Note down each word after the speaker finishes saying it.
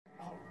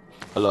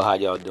Hello, how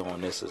y'all doing?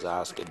 This is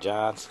Oscar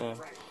Johnson.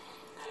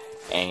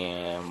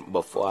 And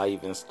before I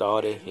even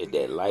started, hit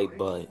that like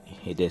button,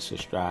 hit that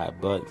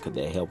subscribe button, because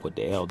that help with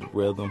the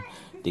algorithm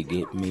to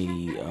get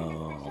me,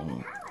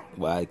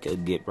 well, I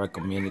could get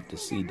recommended to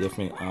see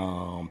different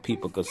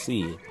people could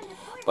see it.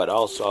 But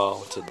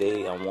also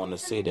today I want to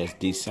say that's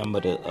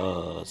December the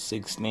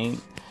 16th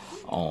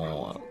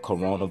on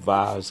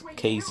coronavirus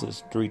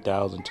cases,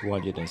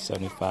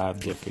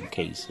 3,275 different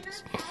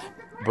cases,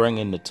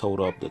 bringing the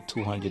total up to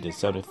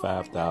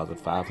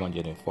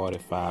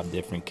 275,545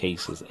 different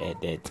cases at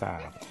that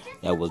time.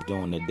 That was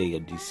during the day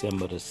of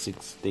December the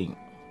 16th.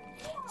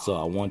 So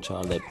I want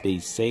y'all to be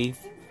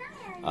safe,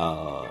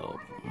 uh,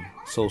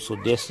 social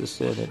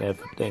distancing and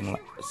everything,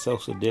 like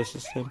social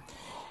distancing,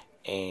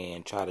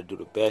 and try to do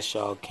the best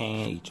y'all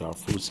can. Eat y'all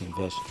fruits and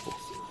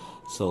vegetables.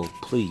 So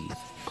please,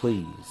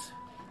 please,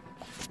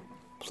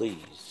 please,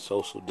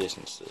 social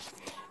distances.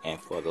 And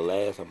for the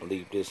last, I'm gonna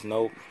leave this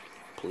note.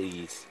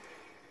 Please,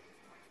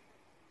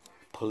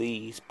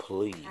 please,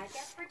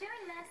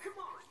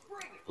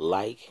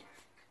 like,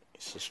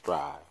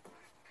 subscribe.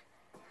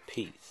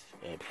 Peace,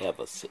 and have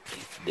a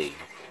safe day.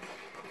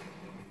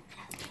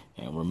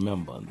 And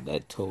remember,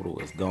 that total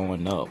is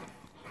going up.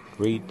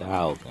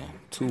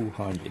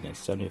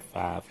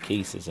 3,275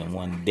 cases in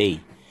one day,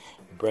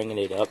 bringing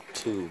it up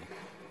to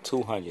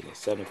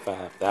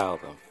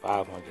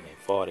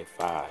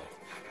 275,545.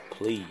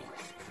 Please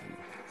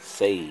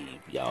save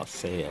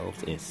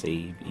yourselves and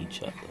save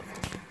each other.